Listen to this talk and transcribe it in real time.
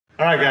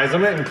All right, guys, I'm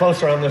getting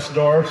closer on this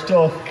door.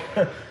 Still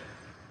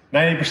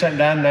 90%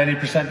 done,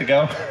 90% to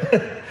go.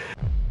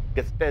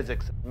 It's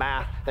physics,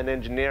 math, and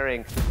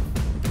engineering.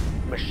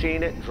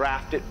 Machine it,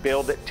 draft it,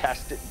 build it,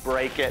 test it,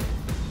 break it.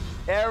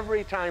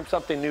 Every time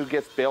something new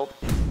gets built,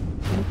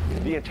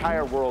 the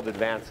entire world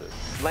advances.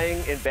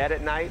 Laying in bed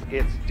at night,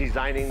 it's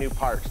designing new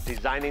parts,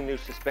 designing new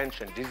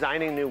suspension,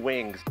 designing new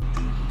wings.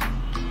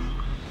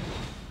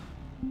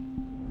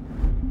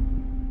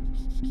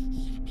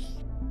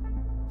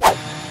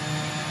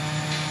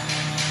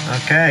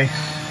 Okay,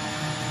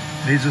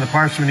 these are the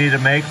parts we need to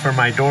make for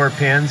my door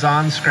pins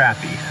on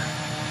Scrappy.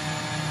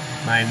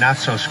 My not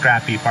so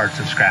scrappy parts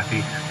of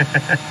Scrappy.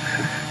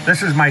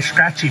 This is my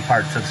scratchy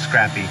parts of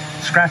Scrappy.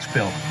 Scratch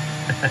build.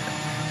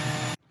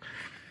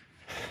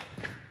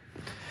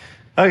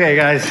 Okay,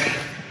 guys,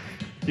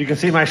 you can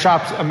see my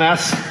shop's a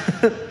mess.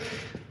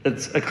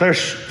 It's a clear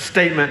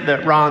statement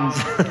that Ron's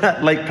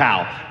at Lake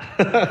Powell.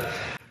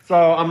 So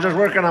I'm just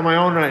working on my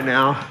own right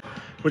now.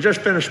 We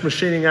just finished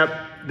machining up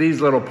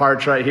these little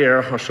parts right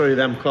here. I'll show you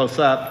them close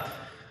up.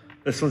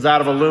 This one's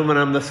out of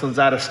aluminum, this one's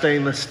out of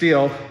stainless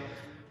steel.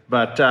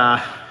 But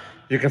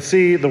you can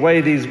see the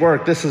way these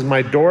work. This is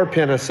my door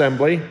pin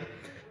assembly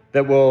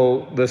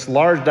this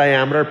large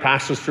diameter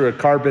passes through a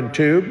carbon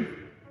tube.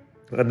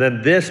 And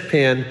then this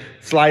pin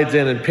slides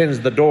in and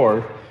pins the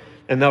door.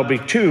 And there'll be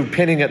two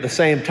pinning at the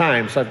same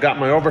time. So I've got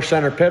my over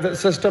center pivot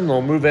system.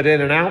 They'll move it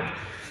in and out.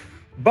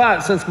 But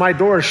since my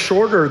door is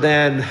shorter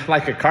than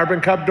like a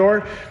Carbon Cub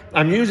door,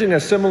 I'm using a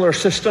similar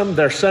system,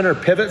 their center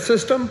pivot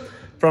system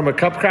from a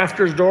Cub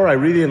Crafter's door. I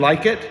really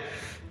like it.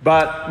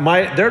 But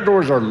their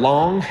doors are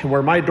long,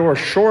 where my door is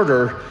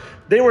shorter.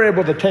 They were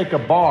able to take a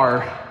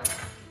bar,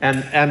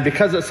 and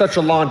because it's such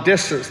a long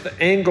distance, the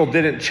angle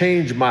didn't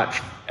change much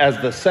as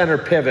the center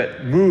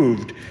pivot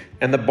moved,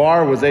 and the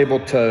bar was able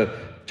to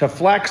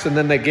flex, and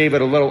then they gave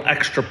it a little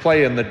extra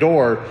play in the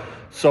door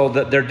so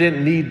that there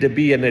didn't need to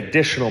be an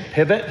additional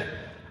pivot.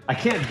 I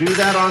can't do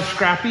that on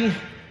Scrappy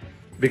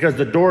because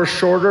the door is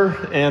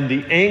shorter and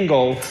the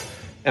angle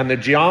and the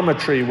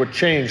geometry would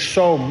change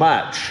so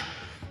much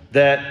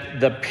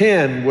that the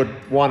pin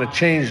would want to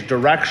change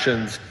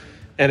directions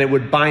and it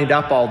would bind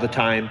up all the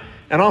time.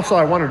 And also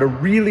I wanted a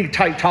really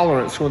tight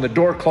tolerance so when the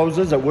door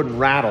closes, it wouldn't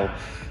rattle.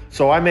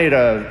 So I made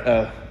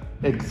a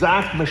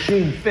exact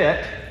machine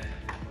fit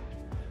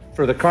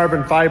for the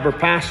carbon fiber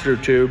pass-through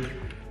tube,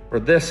 where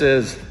this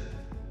is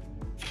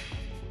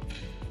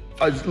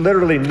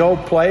literally no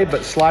play,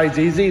 but slides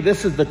easy.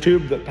 This is the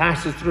tube that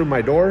passes through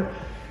my door.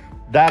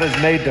 That is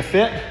made to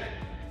fit.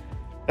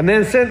 And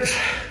then since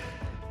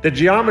the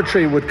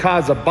geometry would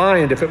cause a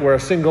bind if it were a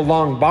single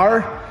long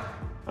bar,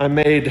 I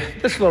made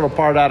this little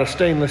part out of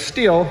stainless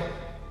steel.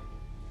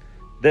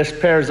 This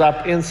pairs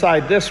up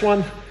inside this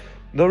one.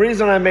 The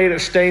reason I made it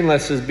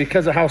stainless is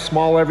because of how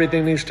small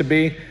everything needs to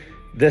be.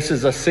 This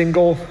is a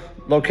single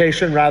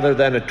location rather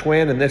than a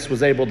twin, and this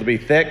was able to be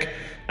thick.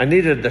 I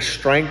needed the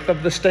strength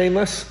of the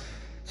stainless,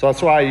 so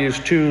that's why I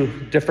used two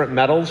different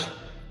metals.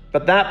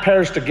 But that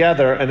pairs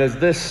together, and as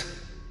this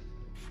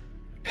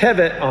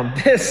pivot on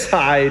this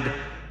side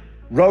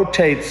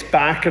rotates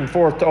back and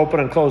forth to open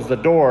and close the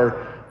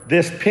door,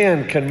 this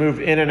pin can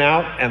move in and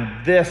out,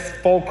 and this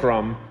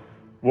fulcrum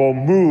will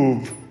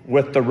move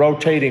with the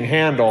rotating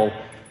handle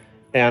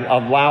and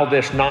allow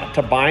this not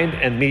to bind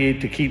and me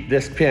to keep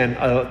this pin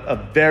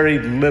a very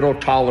little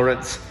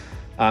tolerance,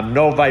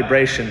 no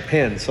vibration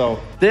pin. So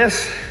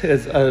this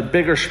is a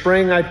bigger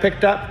spring I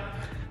picked up.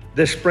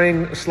 This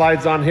spring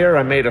slides on here.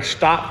 I made a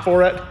stop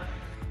for it.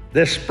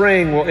 This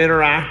spring will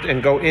interact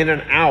and go in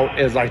and out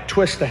as I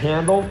twist the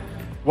handle.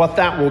 What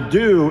that will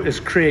do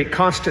is create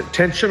constant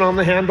tension on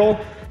the handle.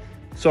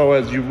 So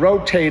as you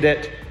rotate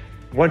it,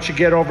 once you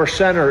get over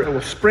center, it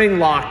will spring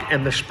lock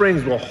and the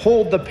springs will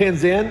hold the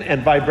pins in,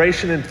 and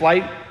vibration in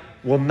flight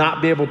will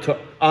not be able to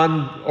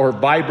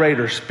vibrate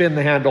or spin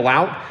the handle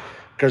out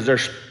because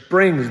there's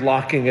springs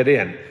locking it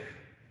in.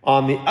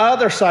 On the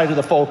other side of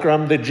the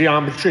fulcrum, the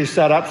geometry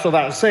set up so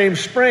that same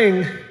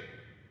spring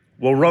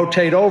will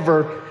rotate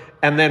over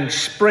and then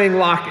spring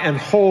lock and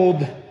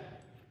hold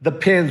the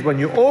pins when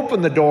you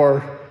open the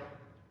door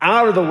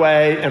out of the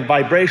way, and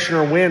vibration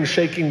or wind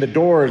shaking the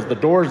door as the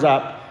door's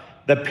up,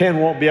 the pin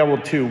won't be able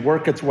to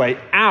work its way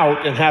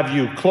out and have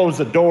you close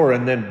the door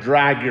and then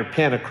drag your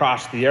pin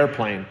across the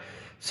airplane.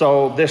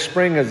 So this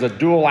spring is a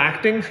dual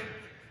acting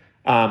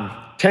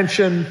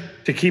tension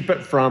to keep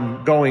it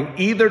from going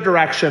either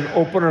direction,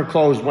 open or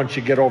close once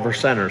you get over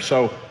center.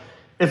 So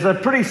it's a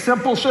pretty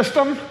simple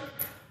system,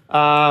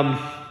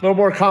 a little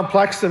more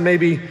complex than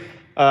maybe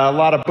a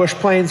lot of bush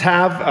planes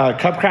have.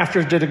 Cub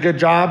Crafters did a good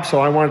job,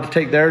 so I wanted to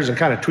take theirs and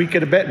kind of tweak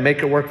it a bit and make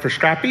it work for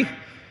Scrappy.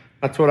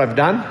 That's what I've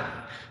done.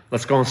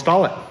 Let's go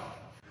install it. All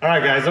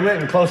right, guys, I'm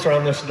getting closer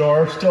on this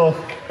door. Still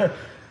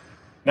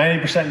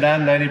 90%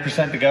 done,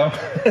 90% to go.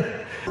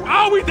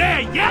 Are we there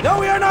yet? No,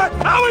 we are not.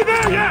 Are we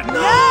there yet?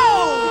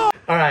 No!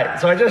 All right,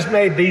 so I just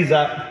made these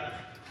up.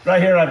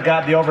 Right here, I've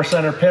got the over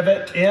center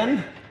pivot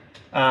in.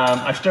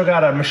 I've still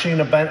got to machine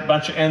a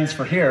bunch of ends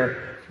for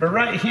here. But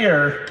right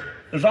here,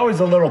 there's always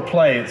a little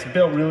play. It's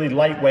built really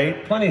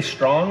lightweight, plenty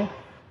strong,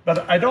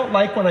 but I don't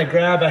like when I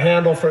grab a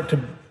handle for it to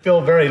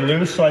feel very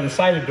loose, so I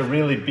decided to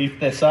really beef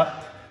this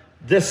up.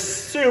 This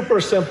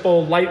super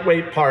simple,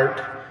 lightweight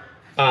part,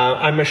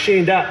 I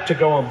machined up to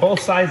go on both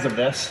sides of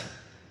this,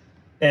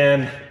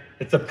 and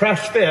it's a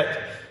press fit.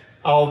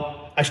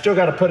 I still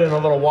got to put in a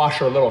little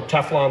washer, a little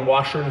Teflon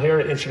washer in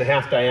here, 1.5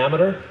 inch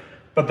diameter,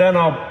 but then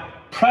I'll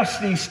press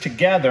these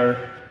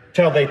together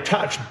till they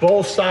touch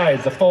both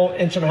sides, the full 1.5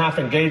 inch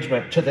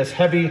engagement to this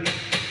heavy,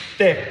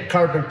 thick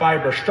carbon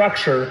fiber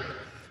structure,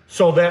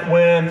 so that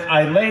when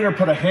I later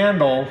put a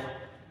handle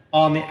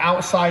on the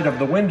outside of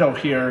the window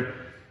here,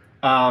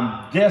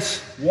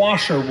 this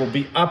washer will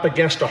be up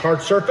against a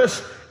hard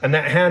surface and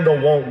that handle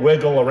won't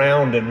wiggle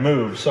around and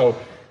move. So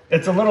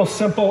it's a little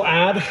simple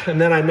add,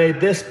 and then I made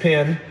this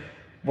pin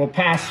will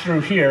pass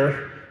through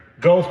here,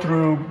 go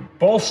through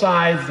both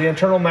sides, the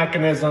internal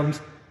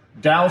mechanisms,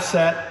 dowel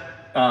set,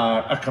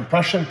 a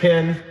compression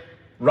pin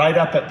right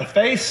up at the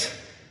face,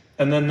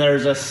 and then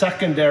there's a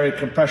secondary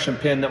compression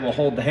pin that will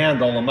hold the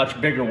handle, a much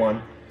bigger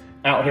one,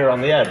 out here on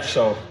the edge.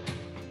 So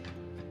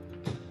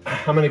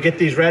I'm gonna get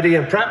these ready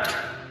and prepped,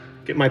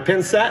 get my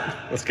pin set,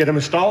 let's get them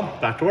installed,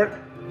 back to work.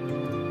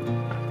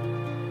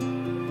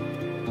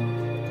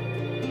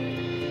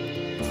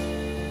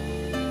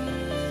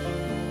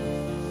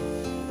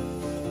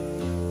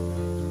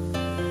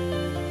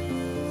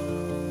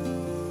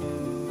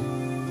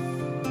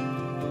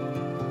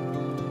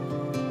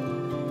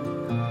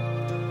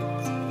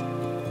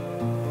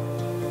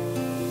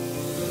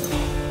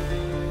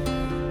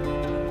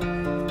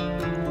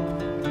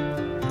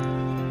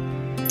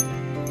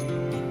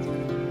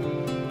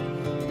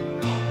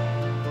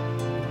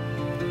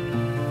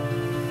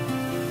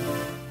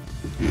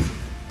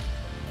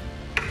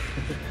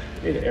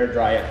 Need to air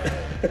dry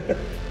it.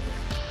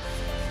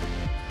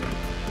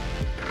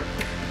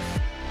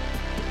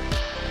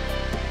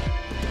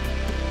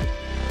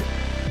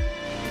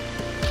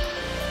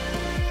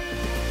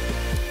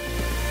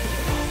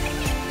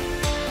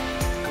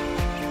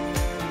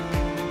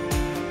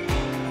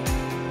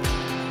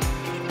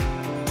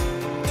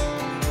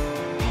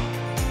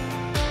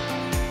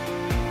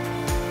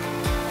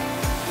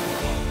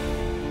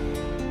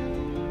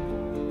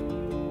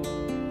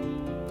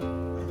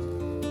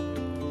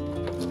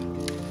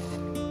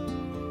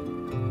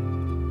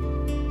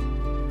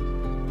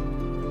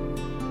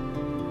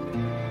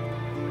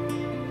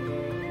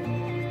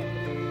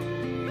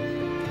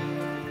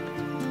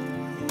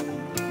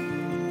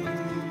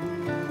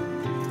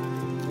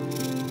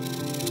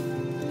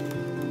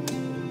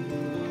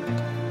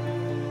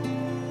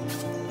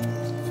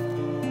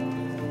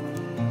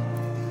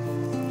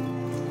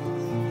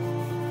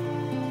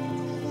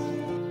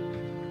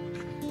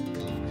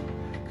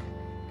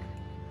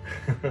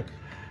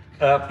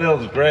 That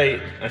feels great.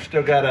 I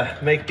still gotta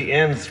make the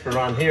ends for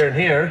on here and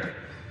here,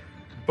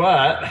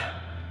 but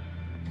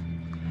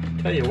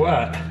tell you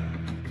what,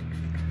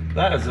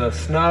 that is a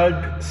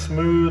snug,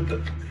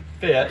 smooth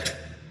fit,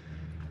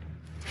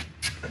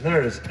 and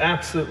there is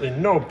absolutely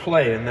no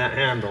play in that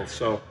handle,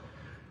 so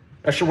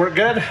that should work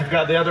good. I've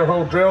got the other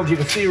hole drilled. You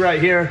can see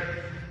right here,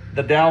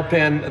 the dowel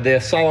pin, the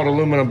solid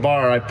aluminum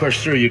bar I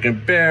pushed through, you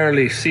can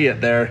barely see it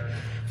there.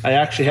 I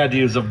actually had to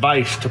use a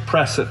vise to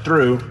press it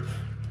through,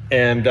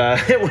 and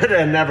it would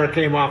have never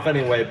came off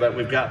anyway, but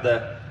we've got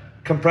the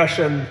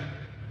compression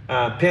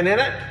pin in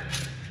it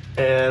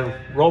and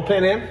roll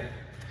pin in.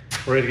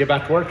 We're ready to get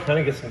back to work. I'm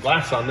gonna get some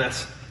glass on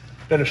this,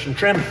 finish some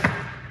trim.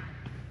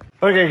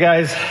 Okay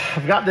guys,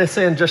 I've got this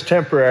in just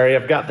temporary.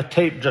 I've got the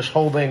tape just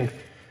holding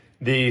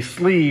the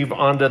sleeve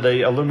onto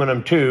the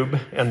aluminum tube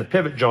and the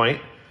pivot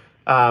joint.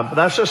 But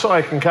that's just so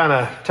I can kind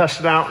of test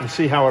it out and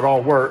see how it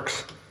all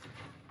works.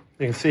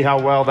 You can see how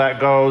well that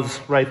goes.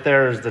 Right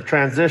there is the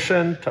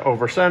transition to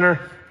over center.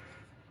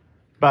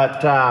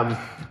 But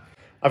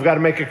I've got to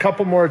make a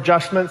couple more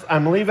adjustments.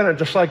 I'm leaving it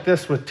just like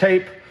this with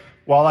tape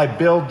while I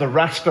build the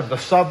rest of the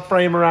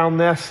subframe around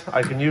this.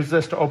 I can use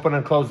this to open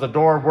and close the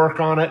door,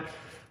 work on it.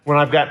 When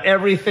I've got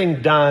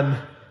everything done,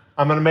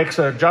 I'm going to make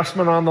some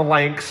adjustment on the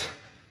lengths,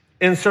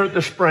 insert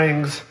the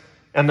springs,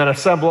 and then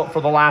assemble it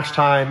for the last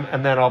time,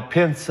 and then I'll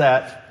pin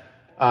set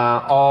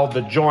all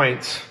the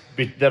joints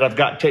that I've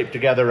got taped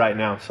together right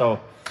now. So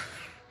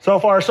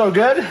far so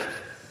good.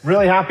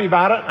 Really happy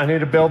about it. I need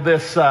to build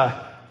this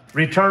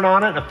return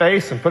on it and a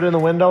face and put it in the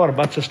window and a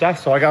bunch of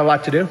stuff. So I got a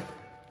lot to do.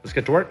 Let's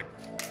get to work.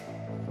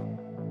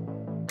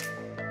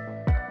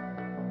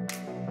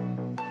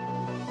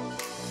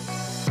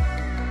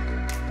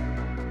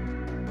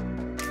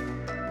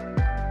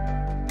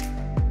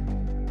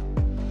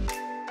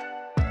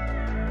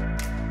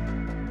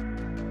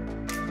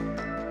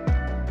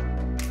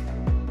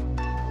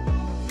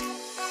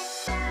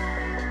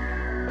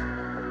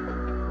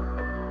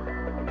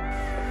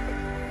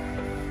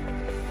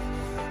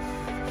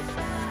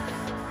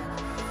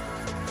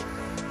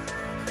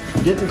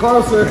 Getting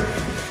closer.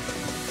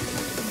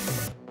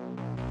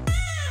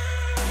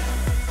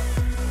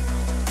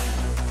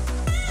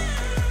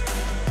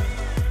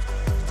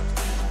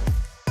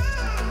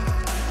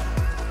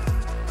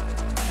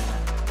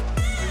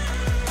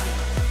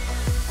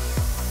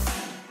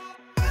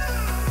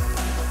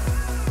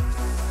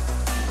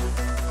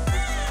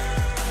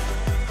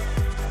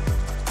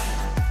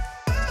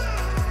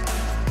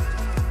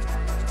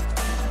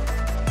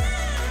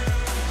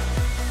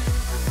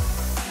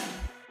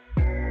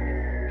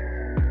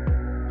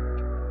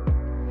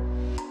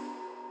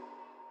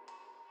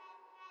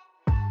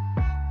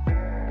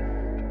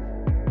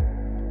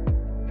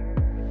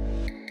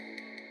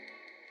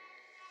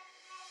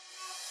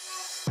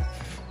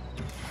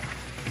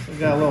 We've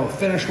got a little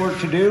finish work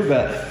to do,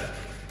 but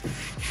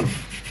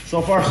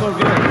so far so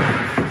good.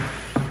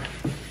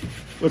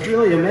 What's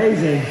really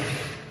amazing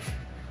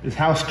is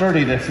how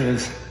sturdy this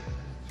is.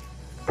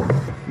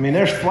 I mean,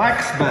 there's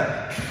flex,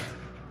 but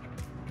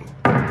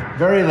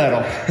very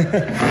little.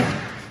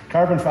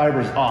 Carbon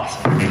fiber is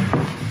awesome.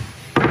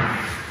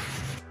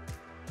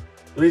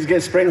 These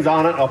get springs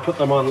on it. I'll put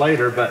them on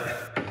later,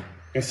 but you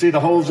can see the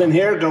holes in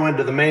here go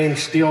into the main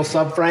steel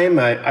subframe.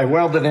 I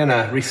welded in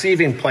a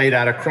receiving plate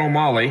out of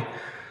chromoly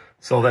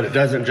so that it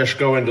doesn't just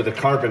go into the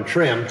carbon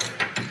trim.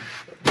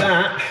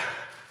 That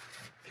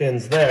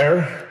pins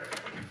there.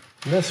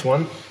 And this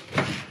one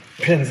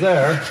pins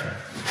there.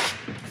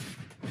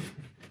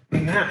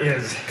 And that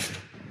is,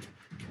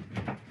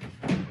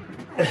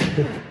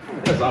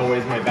 as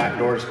always, my back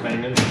door's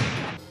banging.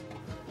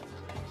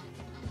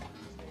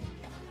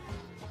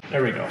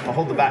 There we go. I'll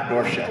hold the back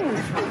door shut.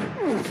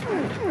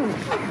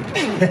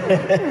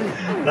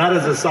 That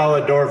is a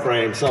solid door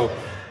frame. So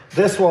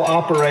this will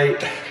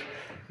operate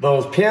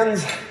those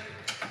pins.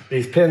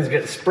 These pins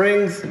get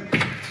springs.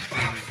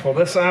 Pull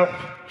this out.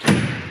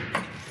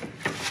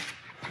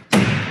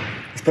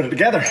 Let's put it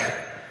together.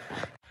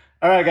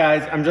 All right,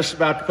 guys, I'm just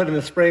about to put in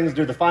the springs,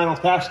 do the final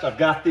test. I've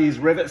got these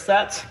rivet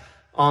sets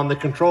on the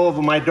control of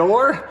my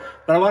door,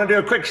 but I want to do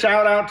a quick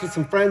shout out to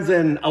some friends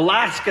in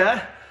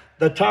Alaska,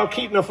 the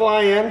Talkeetna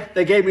Fly-In.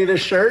 They gave me this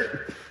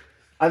shirt.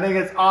 I think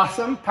it's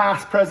awesome.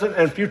 Past, present,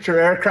 and future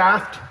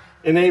aircraft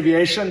in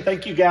aviation.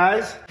 Thank you,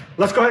 guys.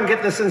 Let's go ahead and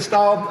get this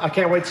installed. I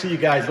can't wait to see you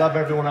guys. Love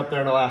everyone up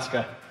there in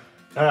Alaska.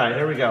 All right,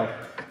 here we go.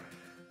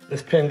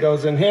 This pin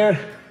goes in here.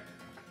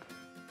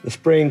 The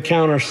spring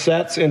counter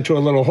sets into a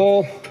little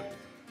hole.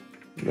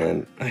 And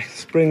then I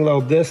spring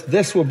load this.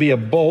 This will be a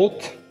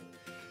bolt.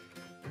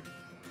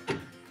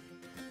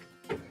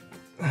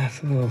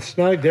 That's a little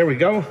snug. There we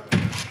go.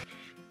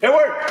 It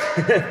worked.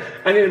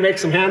 I need to make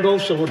some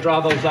handles, so we'll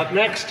draw those up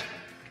next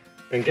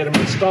and get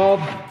them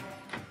installed.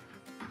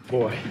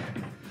 Boy,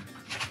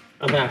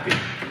 I'm happy.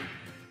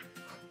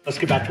 Let's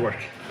get back to work.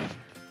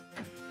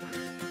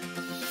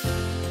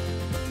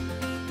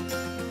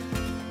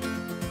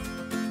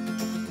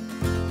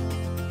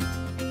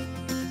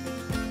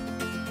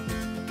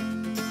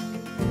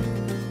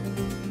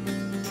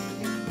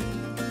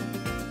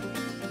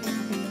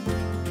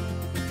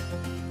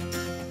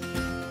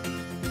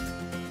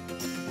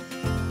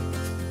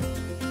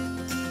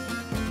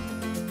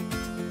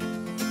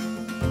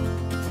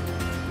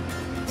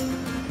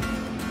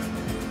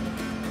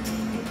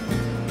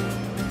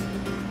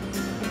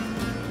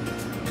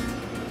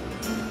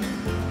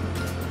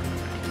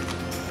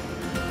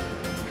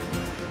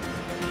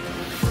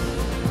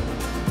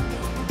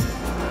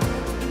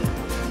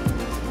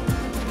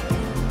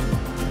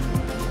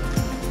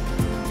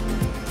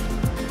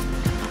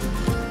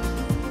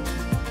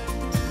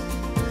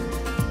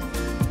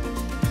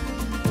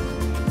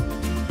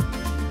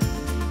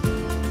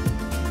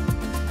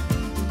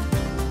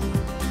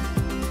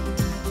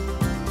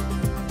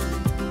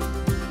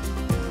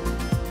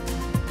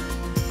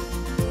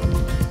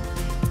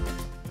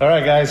 All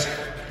right, guys,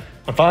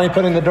 I'm finally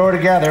putting the door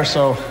together.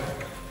 So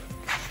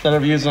instead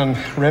of using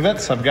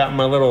rivets, I've got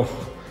my little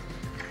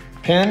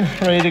pin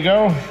ready to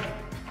go.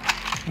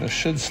 This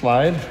should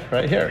slide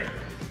right here.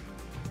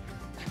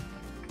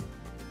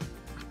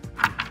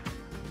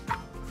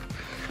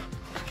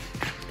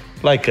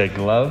 Like a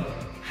glove.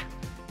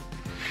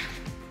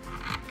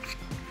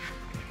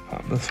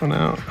 Pop this one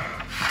out.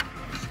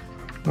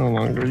 No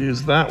longer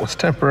use that, was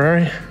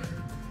temporary.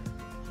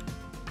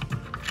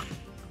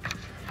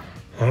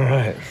 All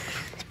right,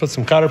 let's put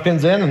some cotter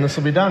pins in and this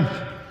will be done.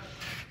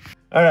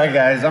 All right,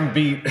 guys, I'm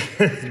beat.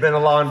 It's been a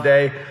long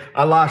day.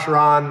 I lost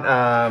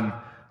Ron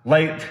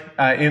late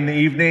in the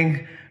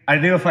evening. I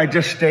knew if I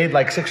just stayed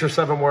like 6 or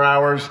 7 more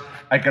hours,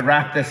 I could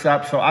wrap this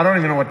up. So I don't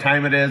even know what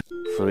time it is.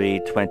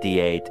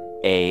 3:28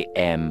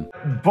 a.m.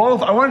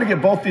 I wanted to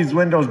get both these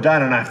windows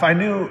done, and I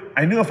knew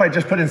if I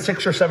just put in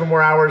 6 or 7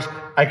 more hours,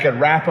 I could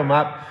wrap them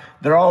up.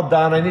 They're all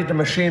done. I need to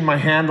machine my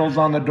handles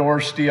on the door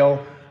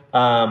steel.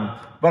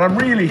 But I'm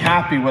really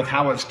happy with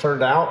how it's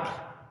turned out.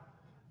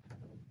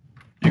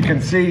 You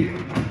can see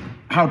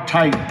how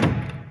tight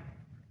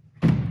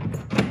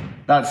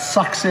that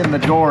sucks in the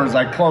door as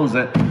I close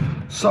it.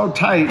 So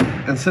tight,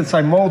 and since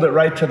I mold it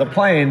right to the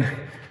plane,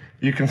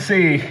 you can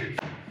see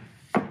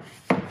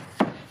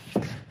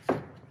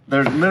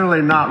there's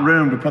literally not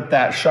room to put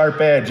that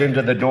sharp edge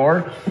into the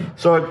door.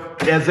 So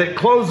as it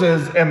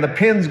closes and the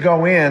pins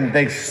go in,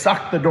 they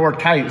suck the door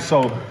tight,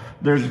 so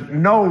there's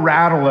no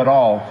rattle at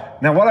all.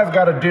 Now what I've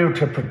got to do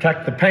to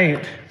protect the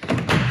paint,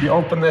 if you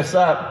open this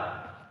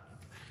up,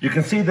 you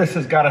can see this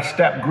has got a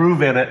step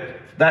groove in it.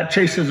 That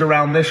chases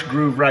around this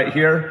groove right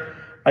here.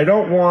 I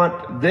don't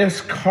want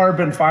this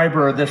carbon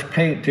fiber or this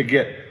paint to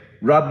get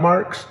rub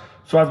marks.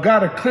 So I've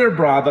got a clear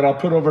bra that I'll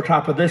put over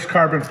top of this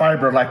carbon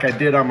fiber like I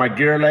did on my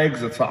gear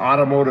legs. It's an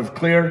automotive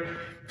clear.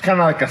 It's kind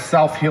of like a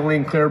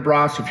self-healing clear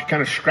bra. So if you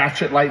kind of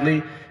scratch it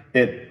lightly,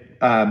 it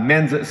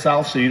mends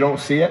itself so you don't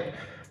see it.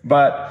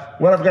 But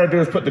what I've got to do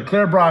is put the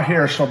clear bra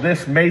here so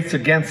this mates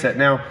against it.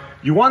 Now,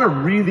 you want a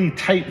really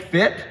tight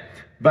fit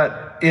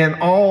But in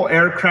all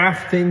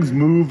aircraft, things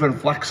move and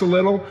flex a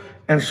little.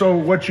 And so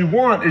what you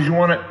want is you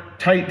want it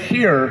tight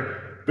here,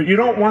 but you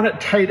don't want it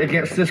tight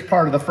against this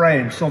part of the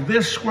frame. So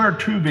this square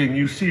tubing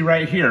you see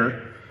right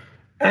here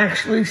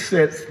actually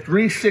sits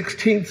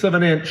 3/16 of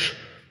an inch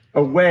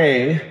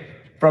away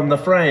from the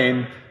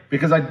frame,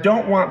 because I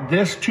don't want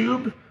this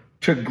tube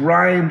to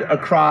grind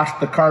across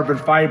the carbon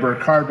fiber,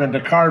 carbon to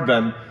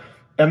carbon.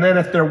 And then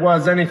if there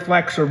was any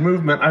flex or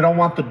movement, I don't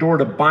want the door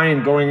to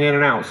bind going in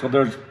and out. So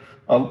there's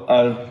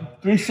a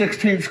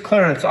 3/16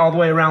 clearance all the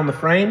way around the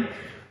frame.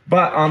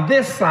 But on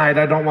this side,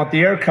 I don't want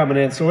the air coming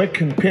in, so it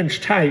can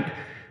pinch tight.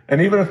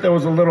 And even if there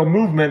was a little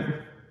movement,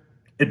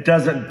 it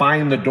doesn't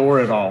bind the door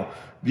at all.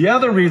 The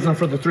other reason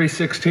for the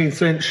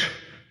 3/16 inch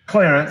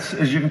clearance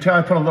is, you can tell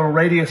I put a little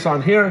radius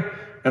on here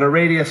and a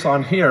radius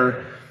on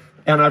here.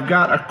 And I've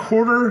got a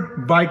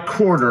 1/4 by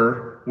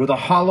 1/4 with a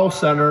hollow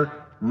center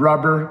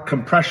rubber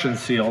compression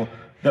seal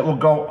that will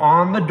go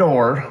on the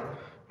door.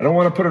 I don't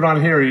want to put it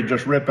on here, you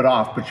just rip it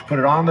off, but you put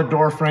it on the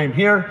door frame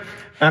here.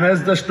 And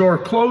as this door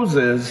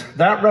closes,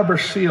 that rubber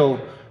seal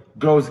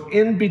goes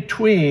in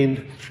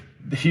between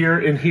here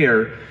and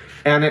here,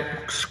 and it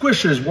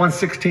squishes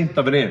 1/16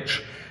 of an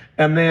inch.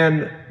 And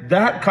then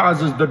that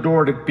causes the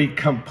door to be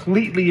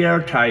completely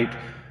airtight.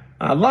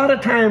 A lot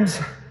of times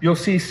you'll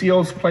see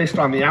seals placed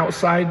on the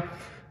outside.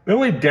 The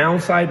only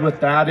downside with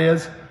that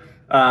is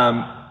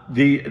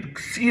the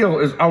seal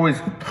is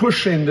always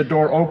pushing the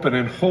door open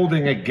and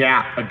holding a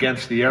gap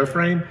against the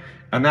airframe.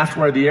 And that's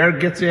where the air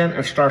gets in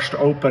and starts to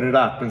open it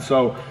up. And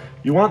so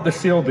you want the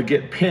seal to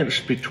get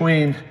pinched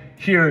between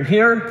here and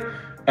here,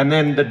 and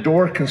then the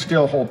door can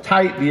still hold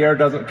tight, the air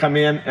doesn't come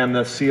in, and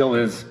the seal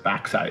is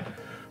backside.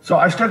 So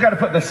I still got to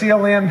put the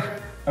seal in.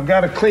 I've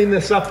got to clean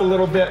this up a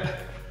little bit,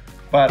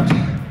 but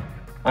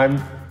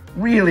I'm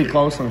really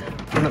close and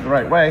doing it the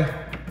right way.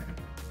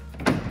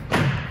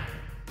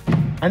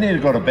 I need to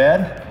go to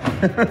bed,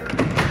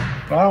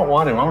 but I don't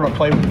want to. I want to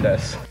play with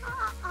this.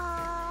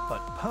 But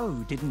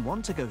Poe didn't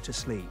want to go to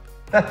sleep.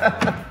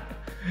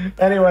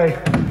 Anyway,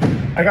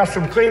 I got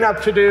some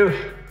cleanup to do,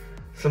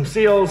 some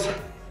seals,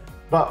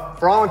 but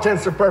for all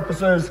intents and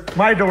purposes,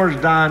 my door's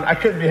done. I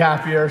couldn't be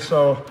happier,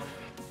 so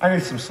I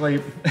need some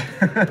sleep.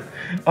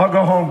 I'll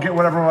go home, get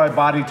whatever my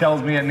body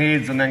tells me it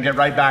needs, and then get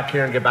right back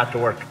here and get back to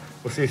work.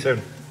 We'll see you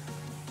soon.